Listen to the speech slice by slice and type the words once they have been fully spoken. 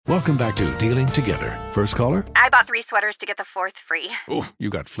Welcome back to Dealing Together. First caller? I bought 3 sweaters to get the 4th free. Oh, you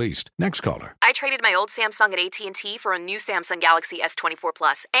got fleeced. Next caller? I traded my old Samsung at AT&T for a new Samsung Galaxy S24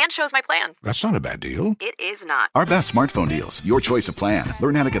 Plus and chose my plan. That's not a bad deal. It is not. Our best smartphone deals. Your choice of plan.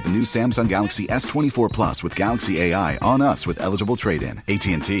 Learn how to get the new Samsung Galaxy S24 Plus with Galaxy AI on us with eligible trade-in.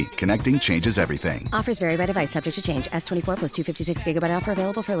 AT&T. Connecting changes everything. Offers vary by device. Subject to change. S24 plus 256 gigabyte offer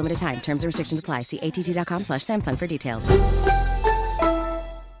available for a limited time. Terms and restrictions apply. See att.com/Samsung for details.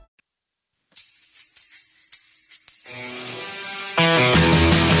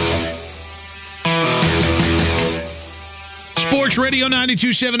 Sports Radio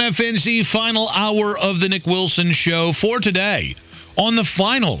 92.7 FNZ, final hour of the Nick Wilson Show for today on the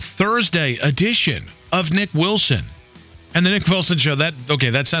final Thursday edition of Nick Wilson. And the Nick Wilson Show,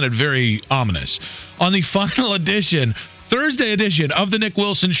 that sounded very ominous. On the final edition, Thursday edition of the Nick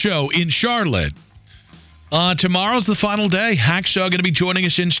Wilson Show in Charlotte. Tomorrow's the final day. Hacksaw going to be joining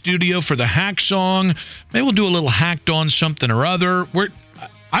us in studio for the Hack Song. Maybe we'll do a little hacked on something or other.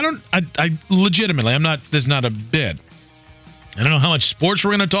 I legitimately, this is not a bit. I don't know how much sports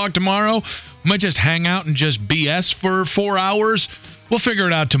we're going to talk tomorrow. We might just hang out and just BS for 4 hours. We'll figure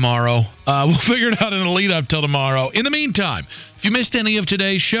it out tomorrow. We'll figure it out in the lead up till tomorrow. In the meantime, if you missed any of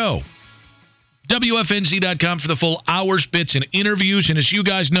today's show, WFNZ.com for the full hours, bits, and interviews. And as you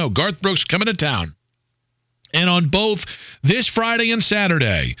guys know, Garth Brooks coming to town. And on both this Friday and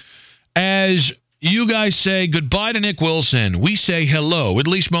Saturday, as you guys say goodbye to Nick Wilson, we say hello, at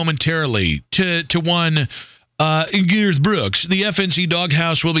least momentarily, to one Garth Brooks. The FNZ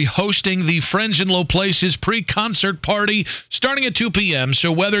Doghouse will be hosting the Friends in Low Places pre-concert party starting at 2 p.m.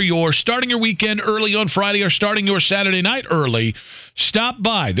 So whether you're starting your weekend early on Friday or starting your Saturday night early, stop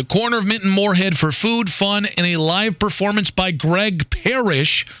by the corner of Minton Moorhead for food, fun, and a live performance by Greg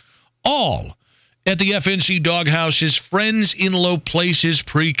Parrish, all at the FNZ Doghouse's Friends in Low Places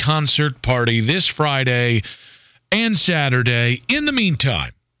pre-concert party this Friday and Saturday. In the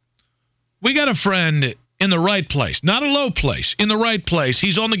meantime, we got a friend in the right place, not a low place, in the right place.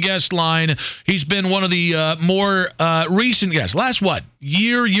 He's on the guest line. He's been one of the more recent guests. Last,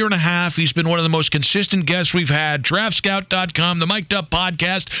 year and a half, he's been one of the most consistent guests we've had. DraftScout.com, the Mic'd Up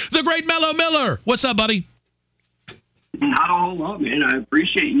Podcast, the great Mello Miller. What's up, buddy? Not a whole lot, man. I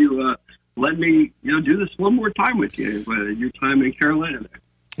appreciate you letting me do this one more time with you, your time in Carolina there.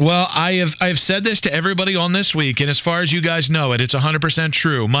 Well, I have said this to everybody on this week, and as far as you guys know it's 100%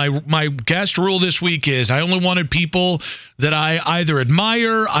 true. My guest rule this week is I only wanted people that I either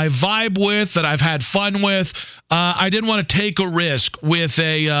admire, I vibe with, that I've had fun with. I didn't want to take a risk with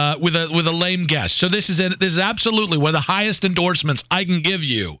a lame guest. So this is absolutely one of the highest endorsements I can give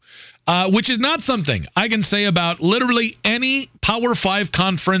you, which is not something I can say about literally any Power 5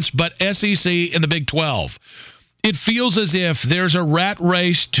 conference but SEC and the Big 12. It feels as if there's a rat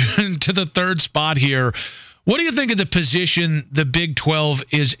race to the third spot here. What do you think of the position the Big 12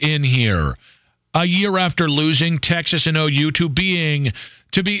 is in here, a year after losing Texas and OU to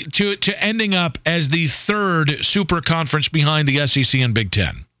ending up as the third super conference behind the SEC and Big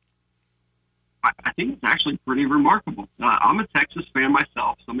 10? I think it's actually pretty remarkable. I'm a Texas fan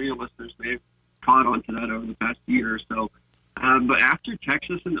myself. Some of your listeners may have caught on to that over the past year or so. But after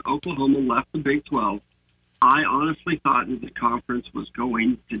Texas and Oklahoma left the Big 12, I honestly thought that the conference was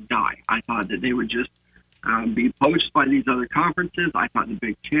going to die. I thought that they would just be poached by these other conferences. I thought the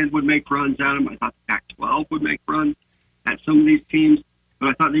Big 10 would make runs at them. I thought the Pac-12 would make runs at some of these teams. But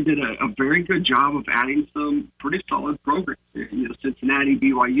I thought they did a very good job of adding some pretty solid programs. Cincinnati,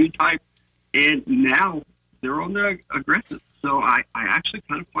 BYU type. And now they're on the aggressive. So I actually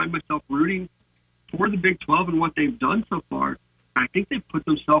kind of find myself rooting for the Big 12 and what they've done so far. I think they've put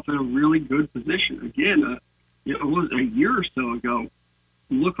themselves in a really good position. Again, it was a year or so ago,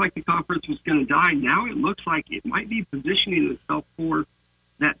 it looked like the conference was going to die. Now it looks like it might be positioning itself for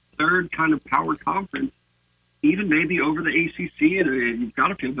that third kind of power conference, even maybe over the ACC. And you've got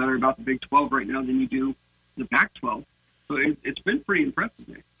to feel better about the Big 12 right now than you do the Pac-12. So it's been pretty impressive,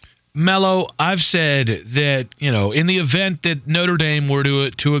 man. Mello, I've said that, in the event that Notre Dame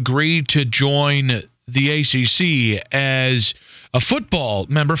were to agree to join the ACC as a football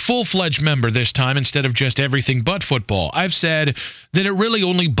member, full-fledged member this time instead of just everything but football, I've said that it really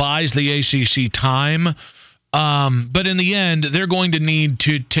only buys the ACC time. But in the end, they're going to need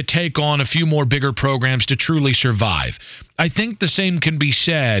to take on a few more bigger programs to truly survive. I think the same can be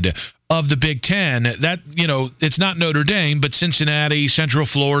said of the Big Ten. That, it's not Notre Dame, but Cincinnati, Central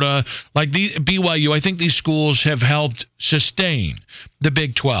Florida, like the BYU. I think these schools have helped sustain the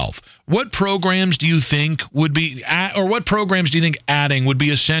Big 12. What programs do you think would be, or what programs do you think adding would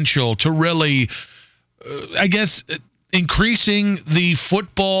be essential to really, increasing the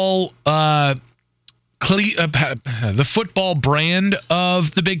football the football brand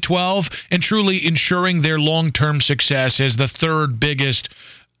of the Big 12 and truly ensuring their long-term success as the third biggest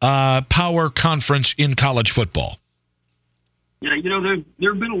power conference in college football? Yeah,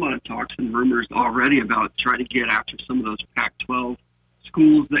 there have been a lot of talks and rumors already about trying to get after some of those Pac-12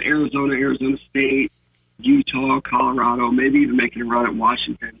 schools, the Arizona State, Utah, Colorado, maybe even making a run at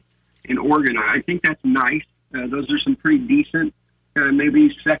Washington and Oregon. I think that's nice. Those are some pretty decent,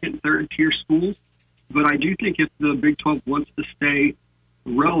 maybe second, third-tier schools. But I do think if the Big 12 wants to stay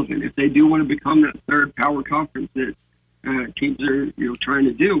relevant, if they do want to become that third power conference that teams are trying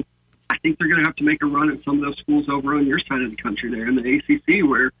to do, I think they're going to have to make a run at some of those schools over on your side of the country there in the ACC,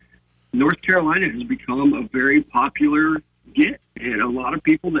 where North Carolina has become a very popular get. And a lot of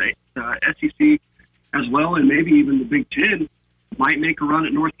people, the SEC as well, and maybe even the Big Ten, might make a run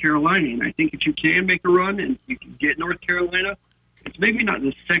at North Carolina. And I think if you can make a run and you can get North Carolina, it's maybe not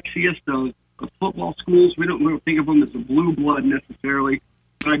the sexiest of football schools. We don't think of them as a blue blood necessarily,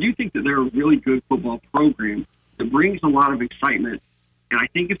 but I do think that they're a really good football program that brings a lot of excitement. And I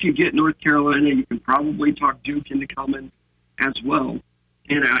think if you get North Carolina, you can probably talk Duke into coming as well.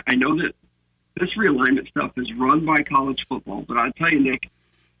 And I know that this realignment stuff is run by college football, but I'll tell you, Nick,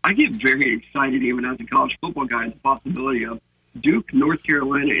 I get very excited even as a college football guy at the possibility of Duke, North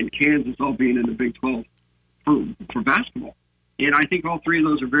Carolina, and Kansas all being in the Big 12 for basketball. And I think all three of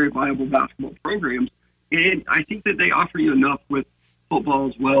those are very viable basketball programs. And I think that they offer you enough with football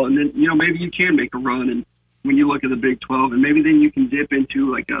as well. And then, maybe you can make a run. And when you look at the Big 12, and maybe then you can dip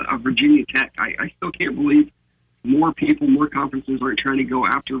into like a Virginia Tech. I still can't believe more people, more conferences aren't trying to go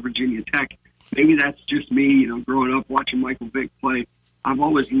after Virginia Tech. Maybe that's just me, growing up watching Michael Vick play. I've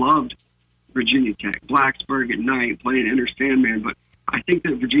always loved Virginia Tech, Blacksburg at night, playing Enter Sandman. But I think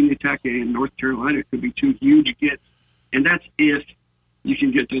that Virginia Tech and North Carolina could be two huge gets. And that's if you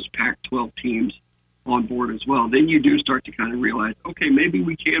can get those Pac-12 teams on board as well. Then you do start to kind of realize, okay, maybe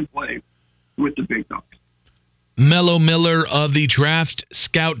we can play with the big dogs. Mello Miller of the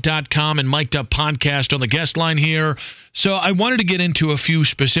DraftScout.com and Mic'd Up podcast on the guest line here. So I wanted to get into a few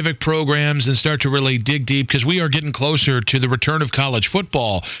specific programs and start to really dig deep because we are getting closer to the return of college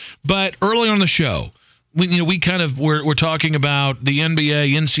football. But early on the show, we're talking about the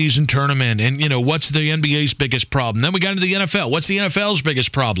NBA in-season tournament and, what's the NBA's biggest problem. Then we got into the NFL. What's the NFL's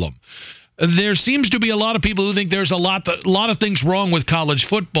biggest problem? There seems to be a lot of people who think there's a lot of things wrong with college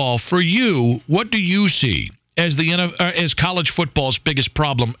football. For you, what do you see as college football's biggest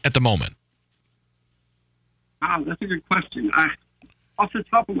problem at the moment? Wow, that's a good question. Off the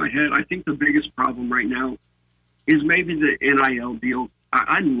top of my head, I think the biggest problem right now is maybe the NIL deal.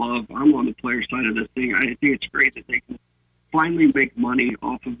 I'm on the player side of this thing. I think it's great that they can finally make money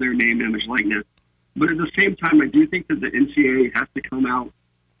off of their name, image, likeness. But at the same time, I do think that the NCAA has to come out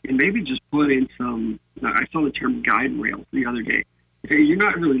and maybe just put in some, I saw the term guide rails the other day. You're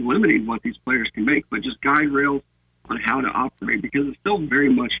not really limiting what these players can make, but just guide rails on how to operate, because it still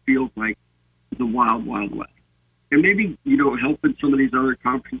very much feels like the wild, wild west. And maybe, helping some of these other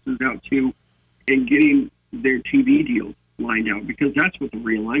conferences out too and getting their TV deals lined out, because that's what the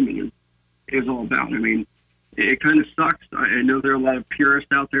realignment is all about. I mean, it kind of sucks. I know there are a lot of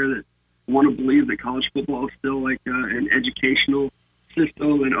purists out there that want to believe that college football is still like an educational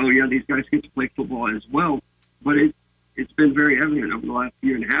system, and these guys get to play football as well. But it's been very evident over the last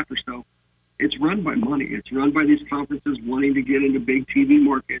year and a half or so. It's run by money. It's run by these conferences wanting to get into big TV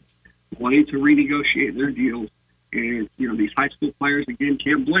markets, wanting to renegotiate their deals. And these high school players, again,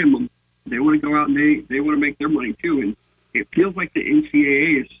 can't blame them. They want to go out and they want to make their money too. And it feels like the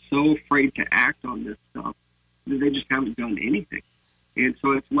NCAA is so afraid to act on this stuff that they just haven't done anything. And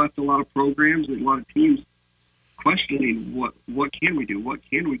so it's left a lot of programs and a lot of teams questioning what can we do? What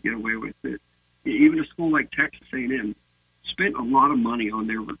can we get away with? It. Even a school like Texas A&M spent a lot of money on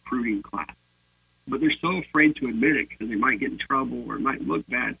their recruiting class, but they're so afraid to admit it because they might get in trouble or it might look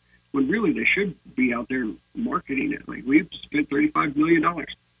bad, when really they should be out there marketing it. Like, we've spent $35 million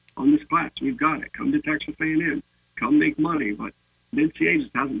on this class. We've got it. Come to Texas A&M. Come make money. But the NCAA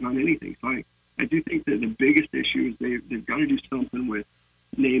just hasn't done anything. So I do think that the biggest issue is they've got to do something with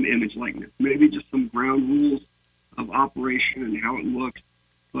name, image, likeness. Maybe just some ground rules of operation and how it looks.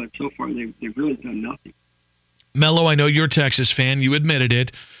 But so far, they've really done nothing. Mello, I know you're a Texas fan. You admitted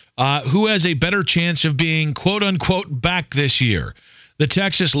it. Who has a better chance of being, quote-unquote, back this year? The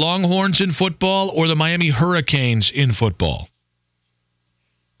Texas Longhorns in football or the Miami Hurricanes in football?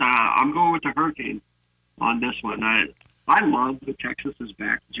 I'm going with the Hurricanes on this one. I love the Texas is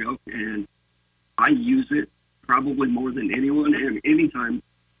back joke, and I use it probably more than anyone. And anytime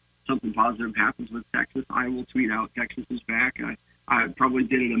something positive happens with Texas, I will tweet out Texas is back. I probably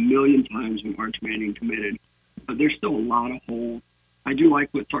did it a million times when Arch Manning committed, but there's still a lot of holes. I do like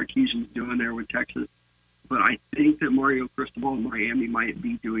what Sarkisian's doing there with Texas, but I think that Mario Cristobal in Miami might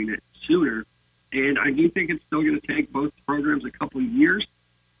be doing it sooner. And I do think it's still going to take both programs a couple of years.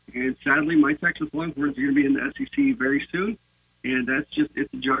 And sadly, my Texas Longhorns are going to be in the SEC very soon. And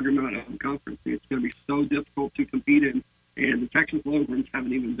it's a juggernaut of a conference. It's going to be so difficult to compete in. And the Texas Longhorns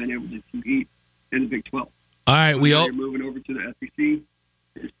haven't even been able to compete in the Big 12. All right, You're moving over to the SEC.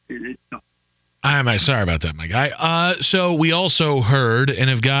 It's tough. Sorry about that, my guy. So we also heard and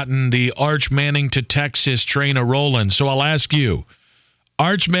have gotten the Arch Manning to Texas train a-rolling. So I'll ask you,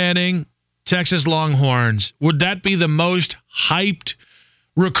 Arch Manning, Texas Longhorns, would that be the most hyped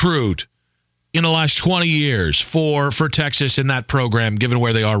recruit in the last 20 years for Texas in that program, given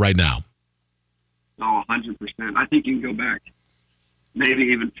where they are right now? Oh, 100%. I think you can go back maybe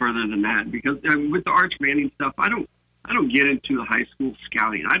even further than that, because with the Arch Manning stuff, I don't get into the high school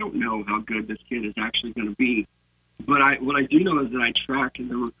scouting. I don't know how good this kid is actually going to be. But what I do know is that I track in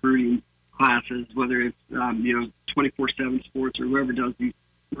the recruiting classes, whether it's 24/7 Sports or whoever does these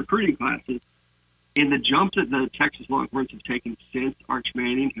recruiting classes. And the jump that the Texas Longhorns have taken since Arch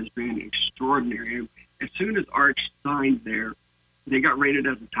Manning has been extraordinary. As soon as Arch signed there, they got rated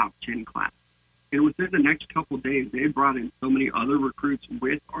as a top 10 class. And within the next couple of days, they brought in so many other recruits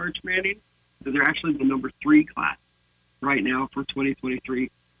with Arch Manning that they're actually the number 3 class right now for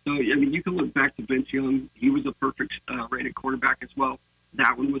 2023. So, I mean, you can look back to Vince Young. He was a perfect rated quarterback as well.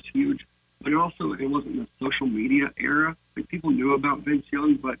 That one was huge. But it wasn't the social media era. Like, people knew about Vince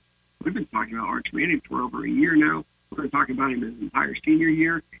Young, but we've been talking about Arch Manning for over a year now. We're going to talk about him his entire senior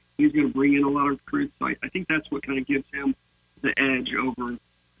year. He's going to bring in a lot of recruits. So I think that's what kind of gives him the edge over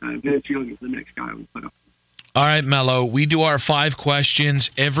Vince Young is the next guy we put up. All right, Mello, we do our 5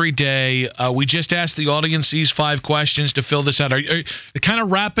 questions every day. We just asked the audience these 5 questions to fill this out. Are kind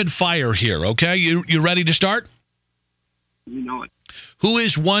of rapid fire here, okay? You ready to start? You know it. Who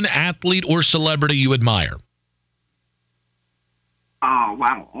is one athlete or celebrity you admire? Oh,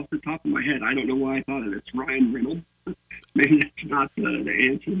 wow. Off the top of my head, I don't know why I thought of it. It's Ryan Reynolds. Maybe that's not the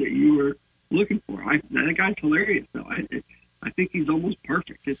answer that you were looking for. That guy's hilarious, though. I think he's almost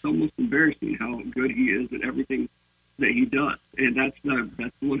perfect. It's almost embarrassing how good he is at everything that he does. And that's the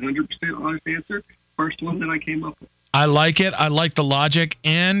 100% honest answer. First one that I came up with. I like it. I like the logic.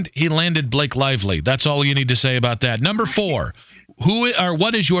 And he landed Blake Lively. That's all you need to say about that. Number 4,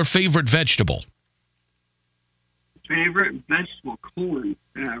 what is your favorite vegetable? Favorite vegetable, corn,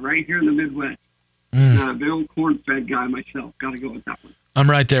 right here in the Midwest. Big old corn-fed guy myself. Got to go with that one. I'm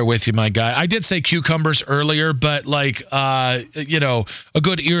right there with you, my guy. I did say cucumbers earlier, but a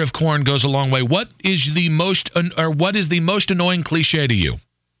good ear of corn goes a long way. What is the most annoying cliche to you?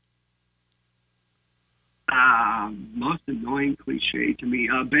 Most annoying cliche to me,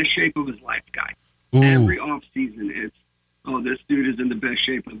 best shape of his life guy. Ooh. Every off season, it's this dude is in the best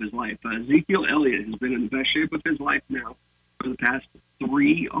shape of his life. Ezekiel Elliott has been in the best shape of his life now for the past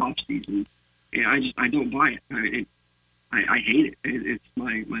 3 off seasons, and I don't buy it. I hate it. It's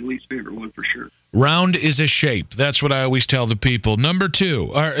my least favorite one for sure. Round is a shape. That's what I always tell the people. Number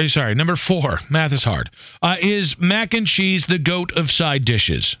 4. Math is hard. Is mac and cheese the GOAT of side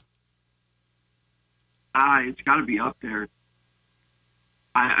dishes? It's got to be up there.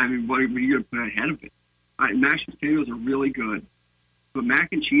 I mean, what are you going to put ahead of it? Mashed potatoes are really good, but mac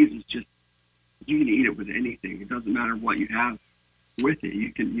and cheese is just, you can eat it with anything. It doesn't matter what you have with it.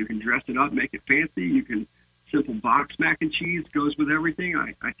 You can dress it up, make it fancy. You can simple box mac and cheese goes with everything.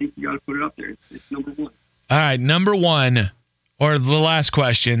 I think you got to put it up there. It's number 1. All right, number 1, or the last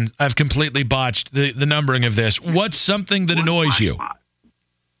question. I've completely botched the numbering of this. What's something that annoys you?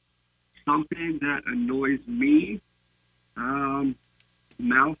 Something that annoys me,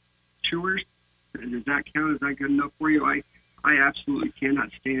 mouth chewers. Does that count? Is that good enough for you? I absolutely cannot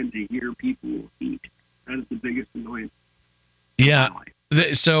stand to hear people eat. That is the biggest annoyance. Yeah.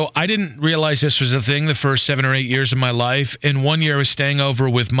 So I didn't realize this was a thing the first 7 or 8 years of my life. And one year I was staying over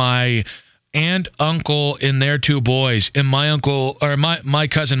with my aunt, uncle, and their 2 boys. And my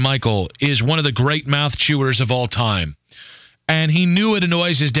cousin Michael is one of the great mouth chewers of all time. And he knew it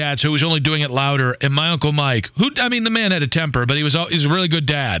annoys his dad, so he was only doing it louder. And my Uncle Mike, the man had a temper, but he was a really good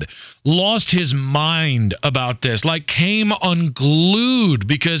dad, lost his mind about this, came unglued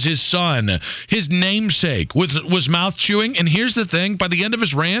because his son, his namesake, was mouth chewing. And here's the thing, by the end of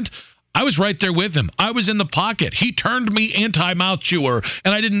his rant, I was right there with him. I was in the pocket. He turned me anti-mouth chewer,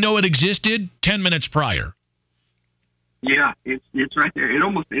 and I didn't know it existed 10 minutes prior. Yeah, it's right there. It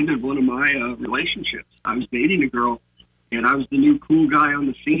almost ended one of my relationships. I was dating a girl, and I was the new cool guy on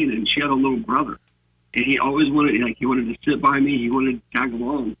the scene, and she had a little brother. And he always wanted to sit by me. He wanted to tag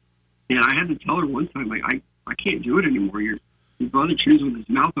along. And I had to tell her one time, like, I can't do it anymore. Your brother chews with his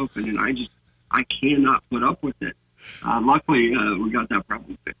mouth open, and I cannot put up with it. Luckily, we got that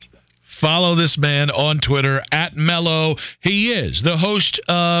problem fixed. Follow this man on Twitter, @Mello. He is the host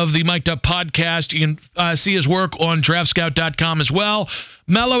of the Mic'd Up podcast. You can see his work on DraftScout.com as well.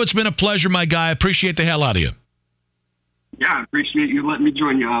 Mello, it's been a pleasure, my guy. I appreciate the hell out of you. Yeah, I appreciate you letting me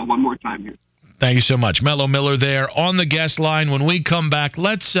join you one more time here. Thank you so much. Mello Miller there on the guest line. When we come back,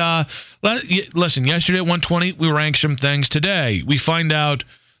 let's listen, yesterday at 1:20, we ranked some things. Today, we find out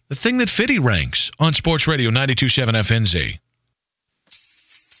the thing that Fitty ranks on Sports Radio 92.7 FNZ.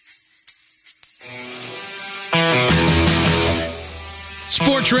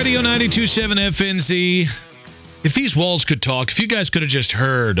 Sports Radio 92.7 FNZ. If these walls could talk, if you guys could have just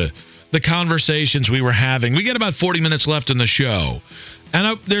heard the conversations we were having. We got about 40 minutes left in the show.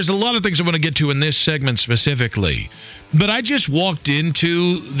 And there's a lot of things I want to get to in this segment specifically. But I just walked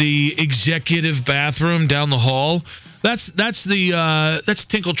into the executive bathroom down the hall. That's the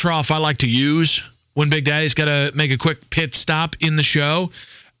tinkle trough I like to use when Big Daddy's got to make a quick pit stop in the show.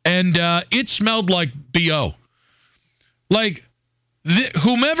 And it smelled like B.O. Like,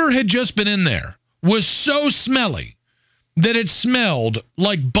 whomever had just been in there was so smelly that it smelled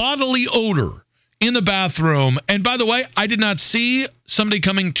like bodily odor in the bathroom. And by the way, I did not see somebody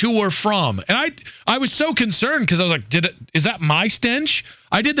coming to or from. And I was so concerned because I was like, is that my stench?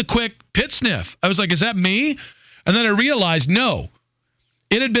 I did the quick pit sniff. I was like, is that me? And then I realized, no.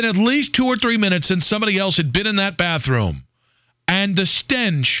 It had been at least 2 or 3 minutes since somebody else had been in that bathroom. And the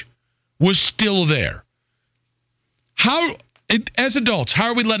stench was still there. As adults, how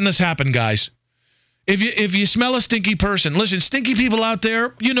are we letting this happen, guys? If you smell a stinky person, listen, stinky people out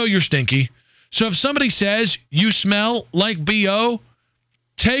there, you know you're stinky. So if somebody says you smell like B.O.,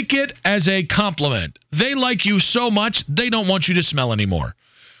 take it as a compliment. They like you so much, they don't want you to smell anymore.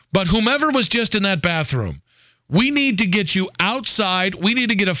 But whomever was just in that bathroom, we need to get you outside. We need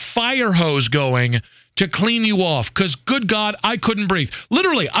to get a fire hose going to clean you off because, good God, I couldn't breathe.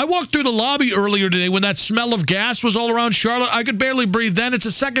 Literally, I walked through the lobby earlier today when that smell of gas was all around Charlotte. I could barely breathe then. It's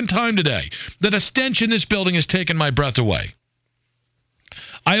the second time today that a stench in this building has taken my breath away.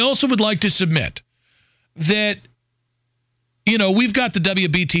 I also would like to submit that, we've got the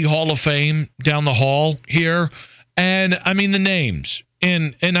WBT Hall of Fame down the hall here, and, I mean, the names.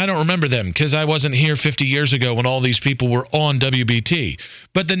 And I don't remember them because I wasn't here 50 years ago when all these people were on WBT.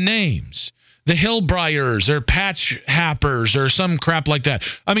 But the names, the Hillbriers or Patch Happers or some crap like that.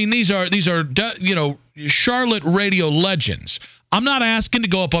 I mean, these are Charlotte radio legends. I'm not asking to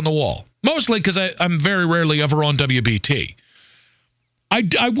go up on the wall, mostly because I'm very rarely ever on WBT. I'm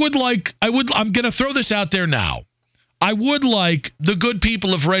going to throw this out there now. I would like the good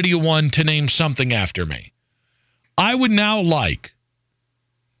people of Radio 1 to name something after me. I would now like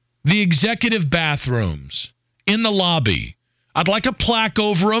the executive bathrooms in the lobby. I'd like a plaque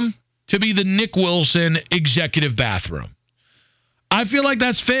over them to be the Nick Wilson executive bathroom. I feel like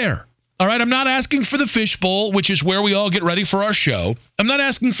that's fair. All right, I'm not asking for the fishbowl, which is where we all get ready for our show. I'm not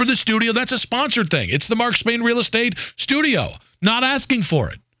asking for the studio. That's a sponsored thing. It's the Mark Spain Real Estate Studio. Not asking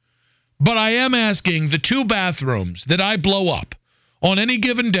for it. But I am asking the 2 bathrooms that I blow up on any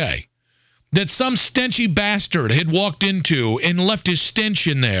given day that some stenchy bastard had walked into and left his stench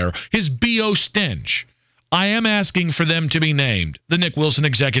in there, his B.O. stench. I am asking for them to be named the Nick Wilson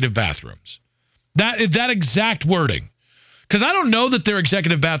executive bathrooms. That exact wording. Because I don't know that they're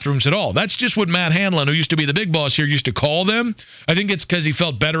executive bathrooms at all. That's just what Matt Hanlon, who used to be the big boss here, used to call them. I think it's because he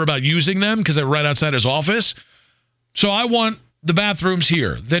felt better about using them because they were right outside his office. So I want the bathrooms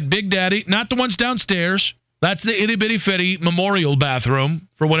here that Big Daddy, not the ones downstairs. That's the itty bitty fitty memorial bathroom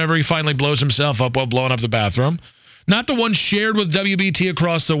for whenever he finally blows himself up while blowing up the bathroom. Not the ones shared with WBT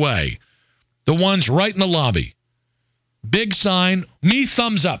across the way. The ones right in the lobby. Big sign, me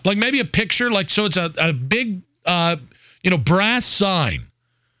thumbs up. Like maybe a picture, like so it's a big, brass sign.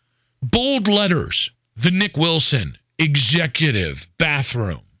 Bold letters, the Nick Wilson executive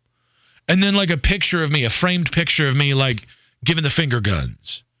bathroom. And then like a picture of me, a framed picture of me like giving the finger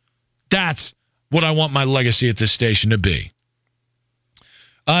guns. That's what I want my legacy at this station to be.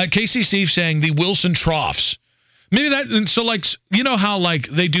 KCC saying the Wilson Troughs. Maybe that, and so like, you know how like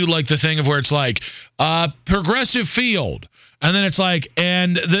they do like the thing of where it's like Progressive Field, and then it's like,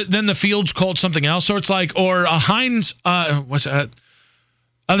 and then the field's called something else. So it's like, or a Heinz, what's that?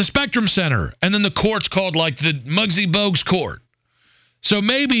 The Spectrum Center, and then the court's called like the Muggsy Bogues Court. So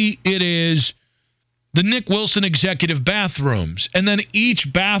maybe it is the Nick Wilson executive bathrooms, and then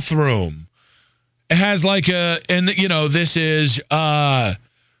each bathroom It has like this is, I'm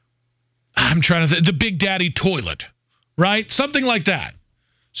trying to think, the Big Daddy toilet, right? Something like that.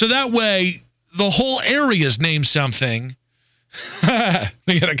 So that way, the whole area is named something.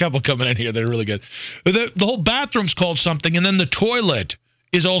 We got a couple coming in here that are really good. The whole bathroom's called something, and then the toilet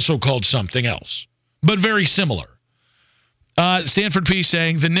is also called something else, but very similar. Stanford P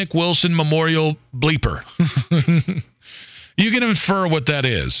saying the Nick Wilson Memorial Bleeper. You can infer what that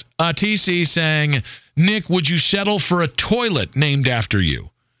is. TC saying, Nick, would you settle for a toilet named after you?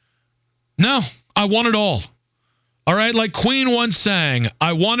 No, I want it all. All right, like Queen once sang,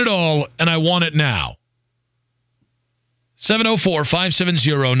 I want it all, and I want it now.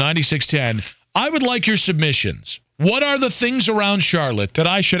 704-570-9610. I would like your submissions. What are the things around Charlotte that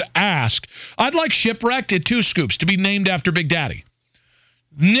I should ask? I'd like Shipwrecked at Two Scoops to be named after Big Daddy.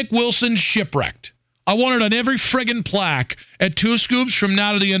 Nick Wilson Shipwrecked. I want it on every friggin' plaque at Two Scoops from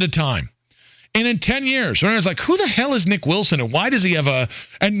now to the end of time. And in 10 years, when I was like, who the hell is Nick Wilson and why does he have a...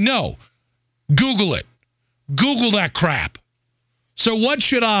 And no, Google it. Google that crap. So what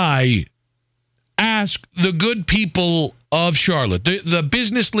should I ask the good people of Charlotte, the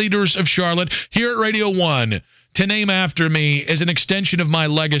business leaders of Charlotte here at Radio 1 to name after me as an extension of my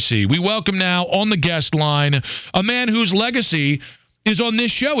legacy? We welcome now on the guest line a man whose legacy is on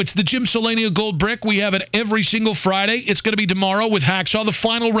this show. It's the Jim Selenia Gold Brick. We have it every single Friday. It's going to be tomorrow with Hacksaw, the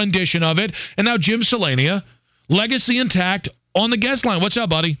final rendition of it. And now Jim Selenia, legacy intact, on the guest line. What's up,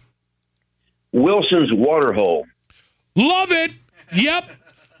 buddy? Wilson's Waterhole. Love it. Yep.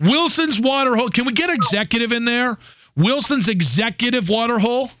 Wilson's Waterhole. Can we get executive in there? Wilson's Executive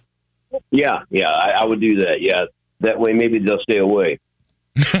Waterhole? Yeah, I would do that. Yeah, that way maybe they'll stay away.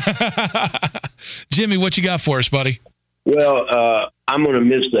 Jimmy, what you got for us, buddy? Well, I'm going to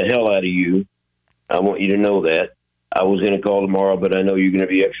miss the hell out of you. I want you to know that. I was going to call tomorrow, but I know you're going to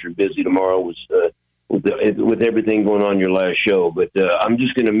be extra busy tomorrow with everything going on in your last show. But I'm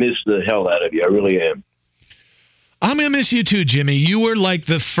just going to miss the hell out of you. I really am. I'm going to miss you too, Jimmy. You were like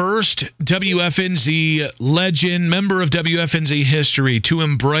the first WFNZ legend, member of WFNZ history to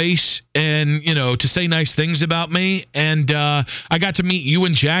embrace and, to say nice things about me. And I got to meet you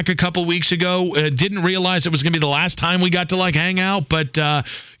and Jack a couple weeks ago. Didn't realize it was going to be the last time we got to hang out. But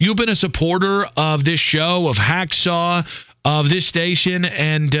you've been a supporter of this show, of Hacksaw, of this station.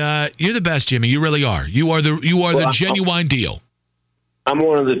 And you're the best, Jimmy. You really are. You are the genuine deal. I'm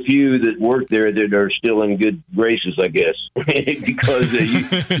one of the few that work there that are still in good graces, I guess, because you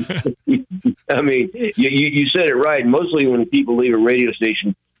said it right. Mostly when people leave a radio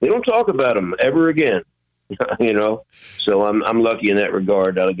station, they don't talk about them ever again, So I'm lucky in that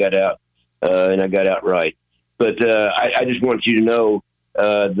regard. I got out, and I got out right. But I just want you to know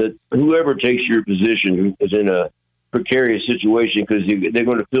that whoever takes your position is in a precarious situation because they're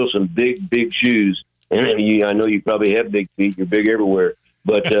going to fill some big, big shoes. And I know you probably have big feet. You're big everywhere.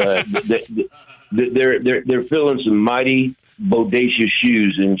 But they're filling some mighty, bodacious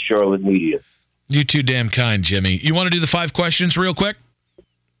shoes in Charlotte media. You too damn kind, Jimmy. You want to do the 5 questions real quick?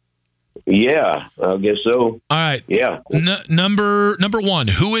 Yeah, I guess so. All right. Yeah. Number 1,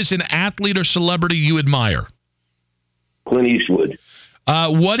 who is an athlete or celebrity you admire? Clint Eastwood.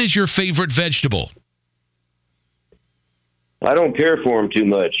 What is your favorite vegetable? I don't care for them too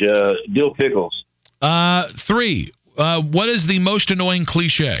much. Dill pickles. 3, what is the most annoying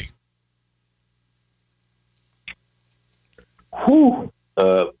cliche? All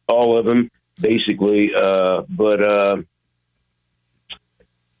of them, basically. Well,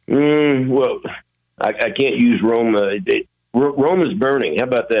 I can't use Rome. Rome is burning. How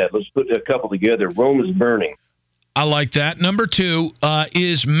about that? Let's put a couple together. Rome is burning. I like that. Number 2,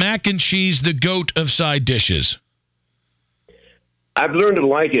 is mac and cheese the GOAT of side dishes? I've learned to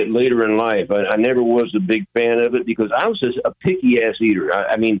like it later in life. I never was a big fan of it because I was just a picky-ass eater.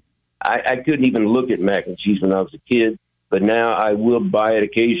 I couldn't even look at mac and cheese when I was a kid, but now I will buy it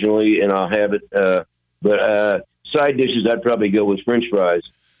occasionally, and I'll have it. But side dishes, I'd probably go with French fries,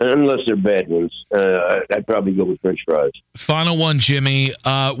 unless they're bad ones. I'd probably go with French fries. Final one, Jimmy.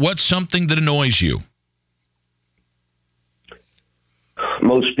 What's something that annoys you?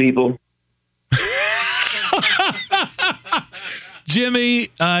 Most people. Jimmy,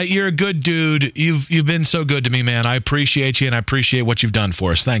 you're a good dude. You've been so good to me, man. I appreciate you, and I appreciate what you've done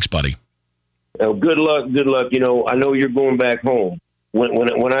for us. Thanks, buddy. Oh, good luck. Good luck. I know you're going back home.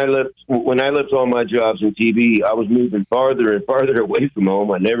 When I left all my jobs in TV, I was moving farther and farther away from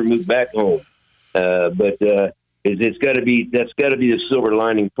home. I never moved back home. But that's got to be the silver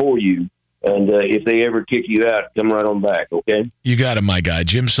lining for you And if they ever kick you out, come right on back, okay? You got it, my guy.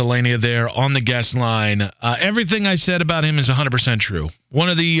 Jim Selenia there on the guest line. Everything I said about him is 100% true. One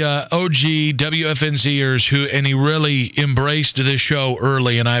of the OG WFNZers and he really embraced this show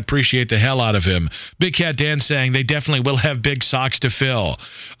early, and I appreciate the hell out of him. Big Cat Dan saying they definitely will have big socks to fill.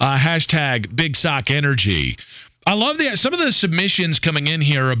 Hashtag Big Sock Energy. I love some of the submissions coming in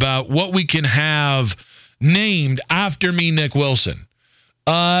here about what we can have named after me, Nick Wilson.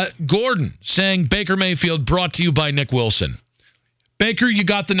 Gordon saying Baker Mayfield brought to you by Nick Wilson. Baker, you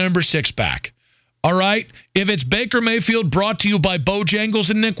got the number 6 back. All right? If it's Baker Mayfield brought to you by Bojangles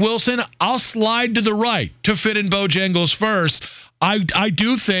and Nick Wilson, I'll slide to the right to fit in Bojangles first. I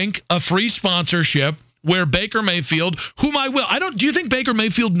do think a free sponsorship where Baker Mayfield, whom I will, do you think Baker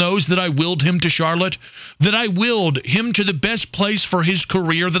Mayfield knows that I willed him to Charlotte? That I willed him to the best place for his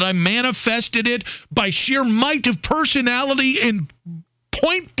career? That I manifested it by sheer might of personality and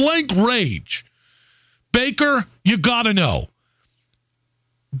point-blank rage? Baker, you got to know.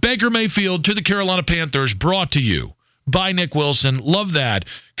 Baker Mayfield to the Carolina Panthers, brought to you by Nick Wilson. Love that.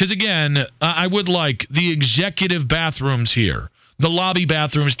 Because, again, I would like the executive bathrooms here, the lobby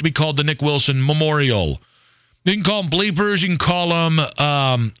bathrooms, to be called the Nick Wilson Memorial. You can call them bleepers. You can call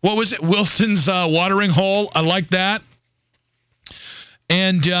them, Wilson's watering hole. I like that.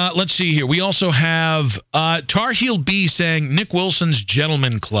 And let's see here. We also have Tar Heel B saying Nick Wilson's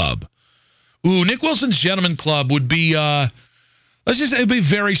Gentleman Club. Ooh, Nick Wilson's Gentleman Club would be, let's just say it'd be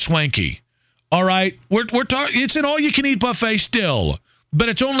very swanky. All right? We're talking, it's an all-you-can-eat buffet still, but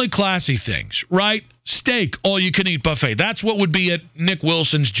it's only classy things, right? Steak, all-you-can-eat buffet. That's what would be at Nick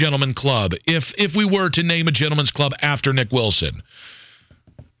Wilson's Gentleman Club if we were to name a gentleman's club after Nick Wilson.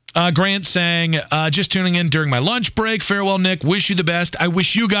 Grant saying, just tuning in during my lunch break. Farewell, Nick. Wish you the best. I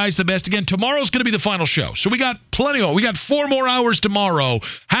wish you guys the best. Again, tomorrow's going to be the final show. So we got we got 4 more hours tomorrow.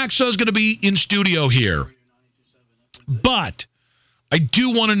 Hacksaw's going to be in studio here. But I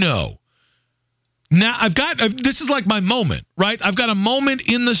do want to know. Now, this is like my moment, right? I've got a moment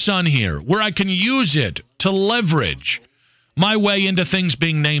in the sun here where I can use it to leverage my way into things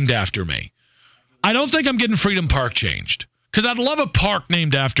being named after me. I don't think I'm getting Freedom Park changed. Because I'd love a park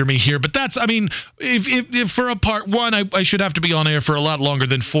named after me here, but that's, I mean, if for a part one, I should have to be on air for a lot longer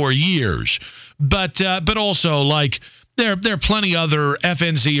than 4 years. But also, like, there are plenty other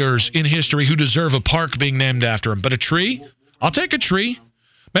FNZers in history who deserve a park being named after them. But a tree? I'll take a tree.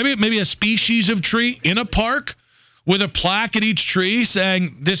 Maybe a species of tree in a park with a plaque at each tree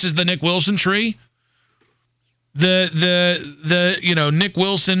saying, this is the Nick Wilson tree. The Nick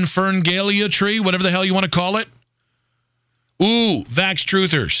Wilson Ferngalia tree, whatever the hell you want to call it. Ooh, Vax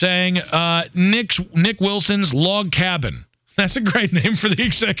Truther saying Nick Wilson's Log Cabin. That's a great name for the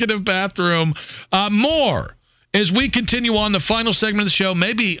executive bathroom. More as we continue on the final segment of the show.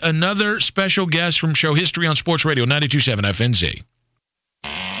 Maybe another special guest from show history on Sports Radio 92.7 FNZ.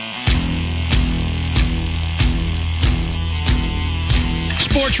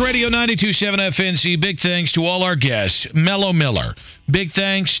 Sports Radio 92.7 FNZ. Big thanks to all our guests. Mello Miller. Big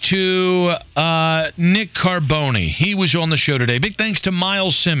thanks to Nick Carboni. He was on the show today. Big thanks to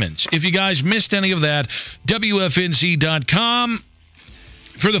Miles Simmons. If you guys missed any of that, WFNZ.com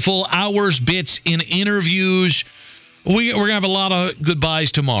for the full hours, bits, and interviews. We're going to have a lot of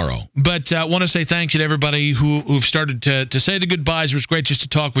goodbyes tomorrow. But I want to say thank you to everybody who've started to say the goodbyes. It was great just to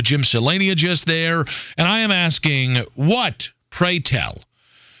talk with Jim Selenia just there. And I am asking, what, pray tell,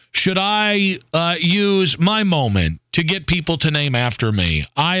 should I use my moment to get people to name after me?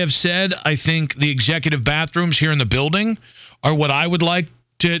 I have said I think the executive bathrooms here in the building are what I would like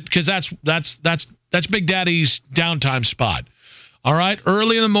to, because that's Big Daddy's downtime spot. All right,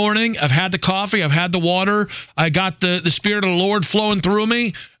 early in the morning, I've had the coffee, I've had the water, I got the Spirit of the Lord flowing through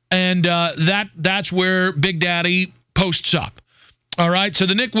me, and that's where Big Daddy posts up. All right, so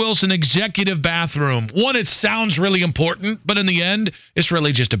the Nick Wilson executive bathroom. One, it sounds really important, but in the end, it's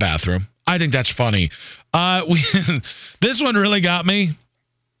really just a bathroom. I think that's funny. This one really got me,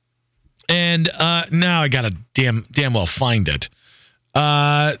 and now I got to damn well find it.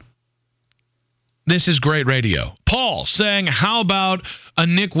 This is great radio. Paul saying, how about a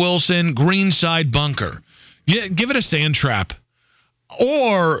Nick Wilson greenside bunker? Yeah, give it a sand trap.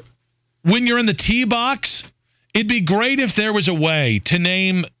 Or when you're in the tee box, it'd be great if there was a way to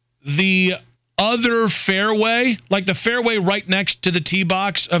name the other fairway, like the fairway right next to the tee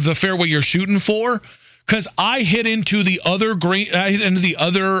box of the fairway you're shooting for, because I hit into the other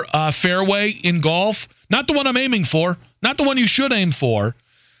fairway in golf, not the one I'm aiming for, not the one you should aim for,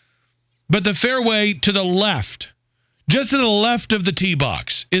 but the fairway to the left, Just to the left of the tee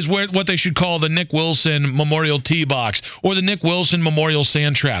box is what they should call the Nick Wilson Memorial Tee Box or the Nick Wilson Memorial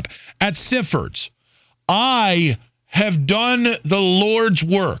Sand Trap. At Siffords, I have done the Lord's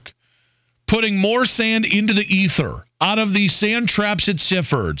work, putting more sand into the ether out of the sand traps at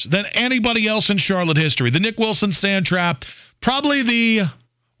Siffords than anybody else in Charlotte history. The Nick Wilson Sand Trap, probably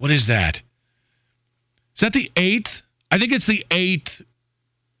what is that? Is that the 8th? I think it's the 8th.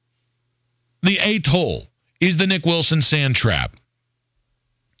 The 8th hole is the Nick Wilson Sand Trap.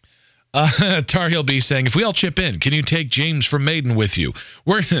 Tar Heel B saying, if we all chip in, can you take James from Maiden with you?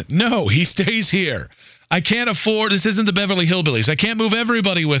 No, he stays here. I can't afford, this isn't the Beverly Hillbillies. I can't move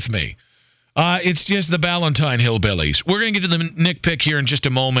everybody with me. It's just the Ballantine Hillbillies. We're going to get to the Nick pick here in just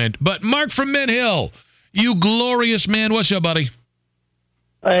a moment. But Mark from Mint Hill, you glorious man. What's up, buddy?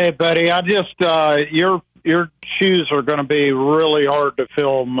 Hey, buddy. I just, your shoes are going to be really hard to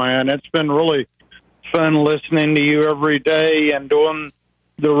fill, man. It's been really fun listening to you every day and doing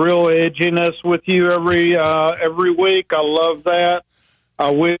the real edginess with you every week. I love that. I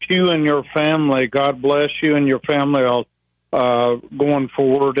wish you and your family, God bless you and your family, going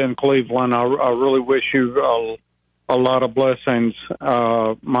forward in Cleveland. I really wish you a lot of blessings,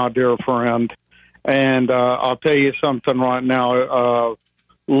 my dear friend. And I'll tell you something right now.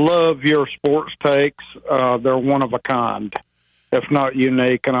 Love your sports takes. They're one of a kind, if not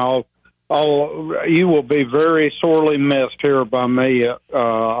unique. And you will be very sorely missed here by me.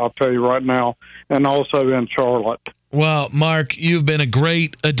 I'll tell you right now, and also in Charlotte. Well, Mark, you've been a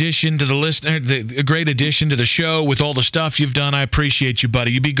great addition to the listener, a great addition to the show with all the stuff you've done. I appreciate you,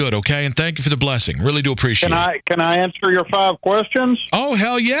 buddy. You be good, okay? And thank you for the blessing. Really do appreciate it. Can I answer your 5 questions? Oh,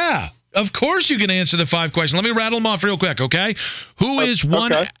 hell yeah. Of course you can answer the 5 questions. Let me rattle them off real quick, okay? Who is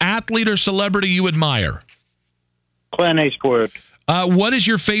one athlete or celebrity you admire? Clint Eastwood. What is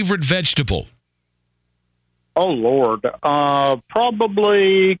your favorite vegetable? Oh, Lord.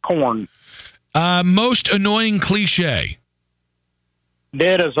 Probably corn. Most annoying cliche?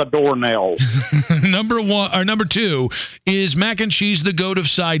 Dead as a doornail. Number 2, is mac and cheese the goat of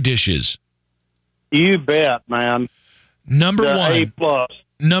side dishes? You bet, man. Number 1. A+.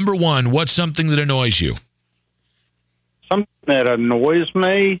 Number 1, what's something that annoys you? Something that annoys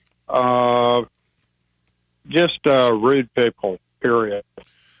me? Just rude people, period.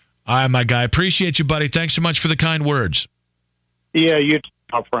 All right, my guy. Appreciate you, buddy. Thanks so much for the kind words. Yeah, you too,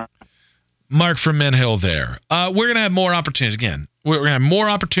 my friend. Mark from Mint Hill there. We're going to have more opportunities. Again, we're going to have more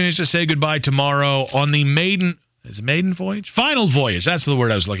opportunities to say goodbye tomorrow on the maiden voyage? Final voyage. That's the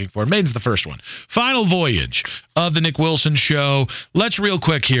word I was looking for. Maiden's the first one. Final voyage of the Nick Wilson Show. Let's real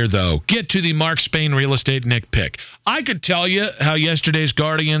quick here, though, get to the Mark Spain real estate Nick pick. I could tell you how yesterday's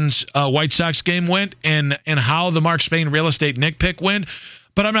Guardians White Sox game went and how the Mark Spain real estate Nick pick went,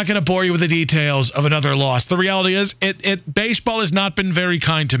 but I'm not going to bore you with the details of another loss. The reality is, baseball has not been very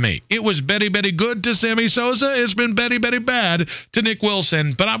kind to me. It was very, very good to Sammy Sosa. It's been very, very bad to Nick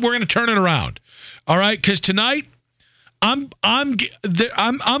Wilson, but we're going to turn it around. All right, because tonight I'm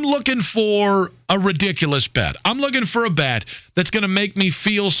looking for a ridiculous bet. I'm looking for a bet that's going to make me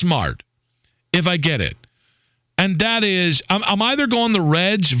feel smart if I get it. And that is, I'm either going the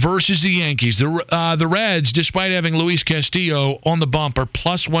Reds versus the Yankees. The Reds, despite having Luis Castillo on the bump, are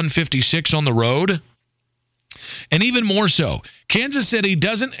plus 156 on the road. And even more so, Kansas City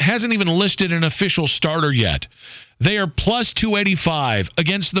hasn't even listed an official starter yet. They are plus 285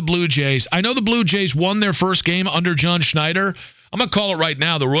 against the Blue Jays. I know the Blue Jays won their first game under John Schneider. I'm going to call it right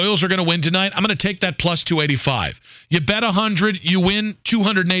now. The Royals are going to win tonight. I'm going to take that plus 285. You bet 100, you win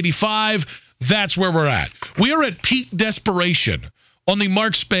 285. That's where we're at. We are at peak desperation on the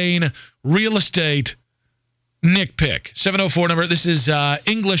Mark Spain real estate Nick pick. 704 number. This is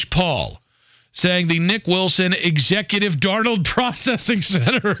English Paul saying the Nick Wilson Executive Darnold Processing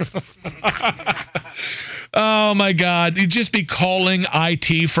Center. Oh, my God. You'd just be calling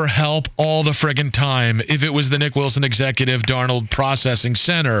IT for help all the friggin' time if it was the Nick Wilson Executive Darnold Processing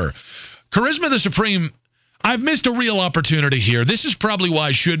Center. Charisma the Supreme, I've missed a real opportunity here. This is probably why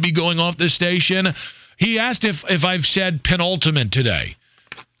I should be going off this station. He asked if I've said penultimate today.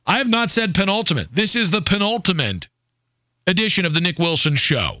 I have not said penultimate. This is the penultimate edition of the Nick Wilson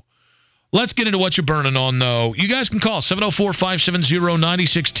Show. Let's get into what you're burning on, though. You guys can call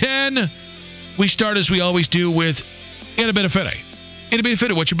 704-570-9610. We start, as we always do, with In a Bit of Fitty. In a Bit of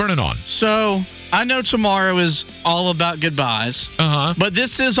Fitty, what you burning on? So, I know tomorrow is all about goodbyes. But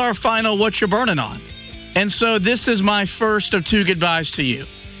this is our final What You're Burning On. And so this is my first of 2 goodbyes to you.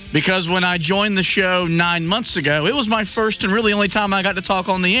 Because when I joined the show 9 months ago, it was my first and really only time I got to talk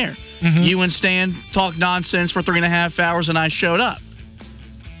on the air. Mm-hmm. You and Stan talked nonsense for 3.5 hours, and I showed up.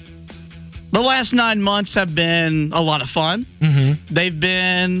 The last 9 months have been a lot of fun. Mm-hmm. They've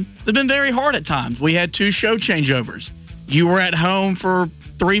been very hard at times. We had 2 show changeovers. You were at home for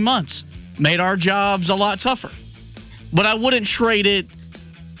 3 months. Made our jobs a lot tougher. But I wouldn't trade it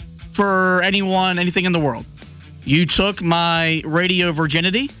for anything in the world. You took my radio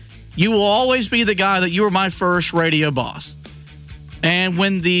virginity. You will always be the guy that you were my first radio boss. And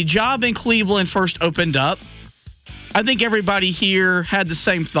when the job in Cleveland first opened up, I think everybody here had the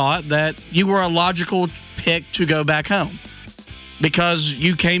same thought that you were a logical pick to go back home. Because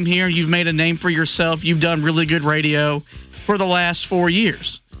you came here, you've made a name for yourself, you've done really good radio for the last 4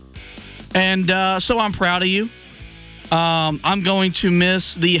 years. And so I'm proud of you. I'm going to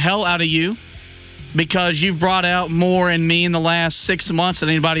miss the hell out of you because you've brought out more in me in the last 6 months than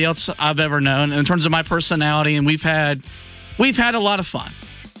anybody else I've ever known in terms of my personality, and we've had a lot of fun.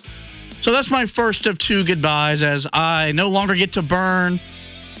 So that's my first of 2 goodbyes, as I no longer get to burn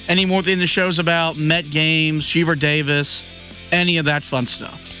any more than the shows about Met games, Cheever Davis, any of that fun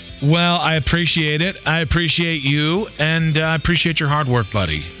stuff. Well, I appreciate it. I appreciate you, and I appreciate your hard work,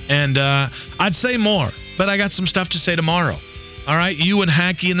 buddy. And I'd say more, but I got some stuff to say tomorrow. All right? You and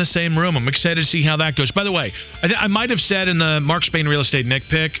Hacky in the same room. I'm excited to see how that goes. By the way, I might have said in the Mark Spain Real Estate Nick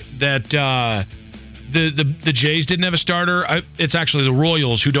pick that the Jays didn't have a starter. It's actually the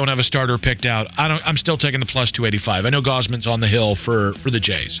Royals who don't have a starter picked out. I'm still taking the plus 285. I know Gosman's on the hill for the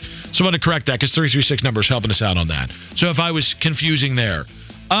Jays. So I'm going to correct that because 336 number is helping us out on that. So if I was confusing there.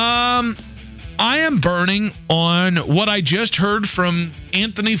 I am burning on what I just heard from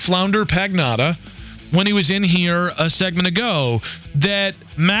Anthony Flounder Pagnotta when he was in here a segment ago, that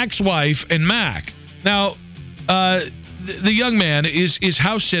Mac's wife and Mac. Now, the young man is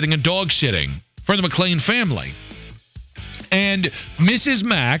house sitting and dog sitting for the McLean family. And Mrs.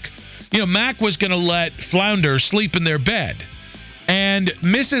 Mac, Mac was going to let Flounder sleep in their bed. And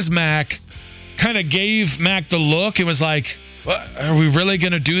Mrs. Mac kind of gave Mac the look and was like, are we really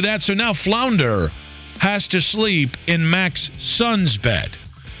going to do that? So now Flounder has to sleep in Mac's son's bed.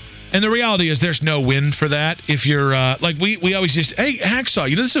 And the reality is there's no win for that. If you're, we always just, hey,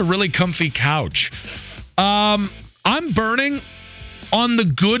 Hacksaw, this is a really comfy couch. I'm burning on the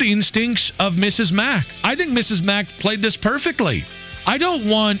good instincts of Mrs. Mac. I think Mrs. Mac played this perfectly. I don't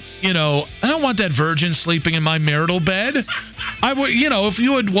want that virgin sleeping in my marital bed. I would, if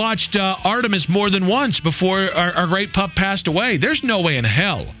you had watched Artemis more than once before our great pup passed away, there's no way in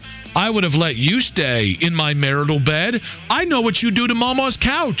hell I would have let you stay in my marital bed. I know what you do to Mama's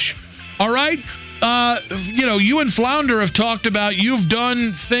couch. All right? You and Flounder have talked about you've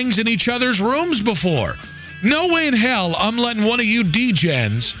done things in each other's rooms before. No way in hell I'm letting one of you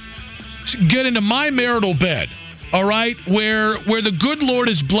D-gens get into my marital bed. All right, where the good Lord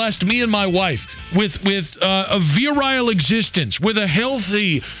has blessed me and my wife with a virile existence, with a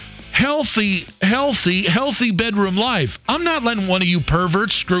healthy bedroom life. I'm not letting one of you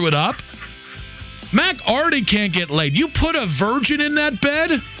perverts screw it up. Mac already can't get laid. You put a virgin in that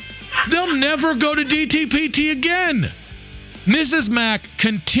bed, they'll never go to DTPT again. Mrs. Mac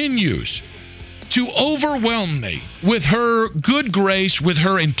continues to overwhelm me with her good grace, with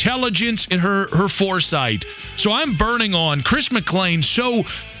her intelligence and her foresight. So I'm burning on Chris McLean so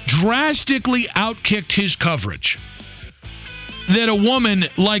drastically outkicked his coverage that a woman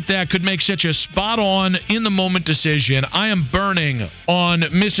like that could make such a spot-on, in-the-moment decision. I am burning on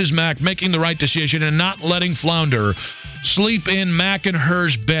Mrs. Mac making the right decision and not letting Flounder sleep in Mac and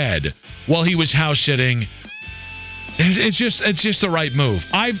her's bed while he was house-sitting. It's just the right move.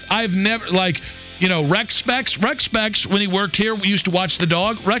 I've never, Rex Specs, when he worked here, we used to watch the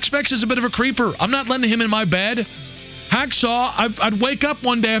dog. Rex Specs is a bit of a creeper. I'm not letting him in my bed. Hacksaw, I'd wake up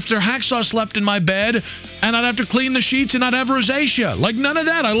one day after Hacksaw slept in my bed, and I'd have to clean the sheets, and I'd have rosacea. None of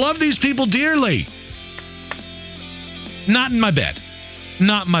that. I love these people dearly. Not in my bed.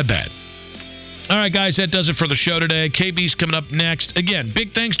 Not in my bed. All right, guys, that does it for the show today. KB's coming up next. Again,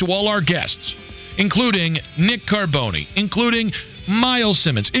 big thanks to all our guests, including Nick Carboni, including Miles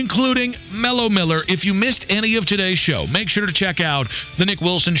Simmons, including Mello Miller. If you missed any of today's show, make sure to check out the Nick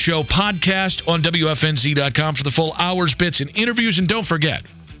Wilson Show podcast on WFNZ.com for the full hours, bits, and interviews. And don't forget,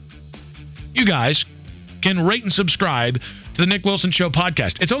 you guys can rate and subscribe to the Nick Wilson Show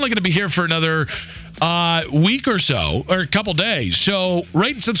podcast. It's only going to be here for another week or so, or a couple days. So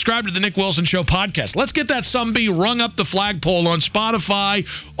rate and subscribe to the Nick Wilson Show podcast. Let's get that Sumbee rung up the flagpole on Spotify,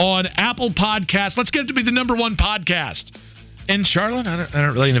 on Apple Podcasts. Let's get it to be the #1 podcast. In Charlotte? I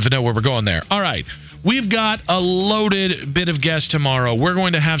don't really even know where we're going there. All right. We've got a loaded bit of guests tomorrow. We're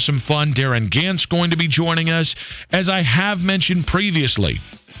going to have some fun. Darren Gant's going to be joining us. As I have mentioned previously,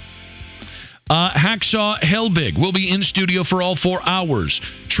 Hacksaw Helbig will be in studio for all 4 hours.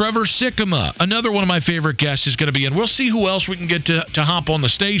 Trevor Sikkema, another one of my favorite guests, is going to be in. We'll see who else we can get to hop on the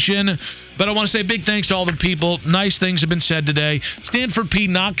station. But I want to say a big thanks to all the people. Nice things have been said today. Stanford P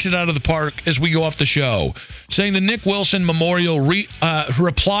knocks it out of the park as we go off the show, saying the Nick Wilson Memorial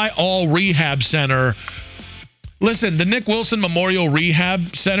Reply All Rehab Center. Listen, the Nick Wilson Memorial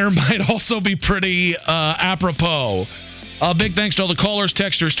Rehab Center might also be pretty apropos. Big thanks to all the callers,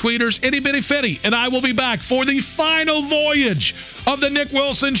 texters, tweeters, itty bitty fitty. And I will be back for the final voyage of the Nick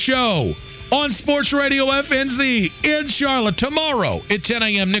Wilson Show on Sports Radio FNZ in Charlotte tomorrow at 10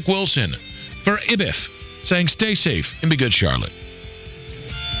 a.m. Nick Wilson for IBIF saying stay safe and be good, Charlotte.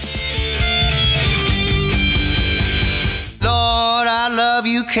 Lord, I love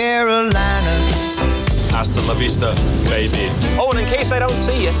you, Carolina. Hasta la vista, baby. Oh, and in case I don't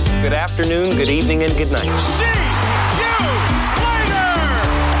see you, good afternoon, good evening, and good night. See you later!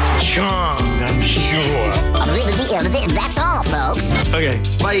 Charmed, I'm sure. That's all, folks. Okay,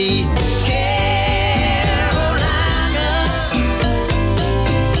 bye.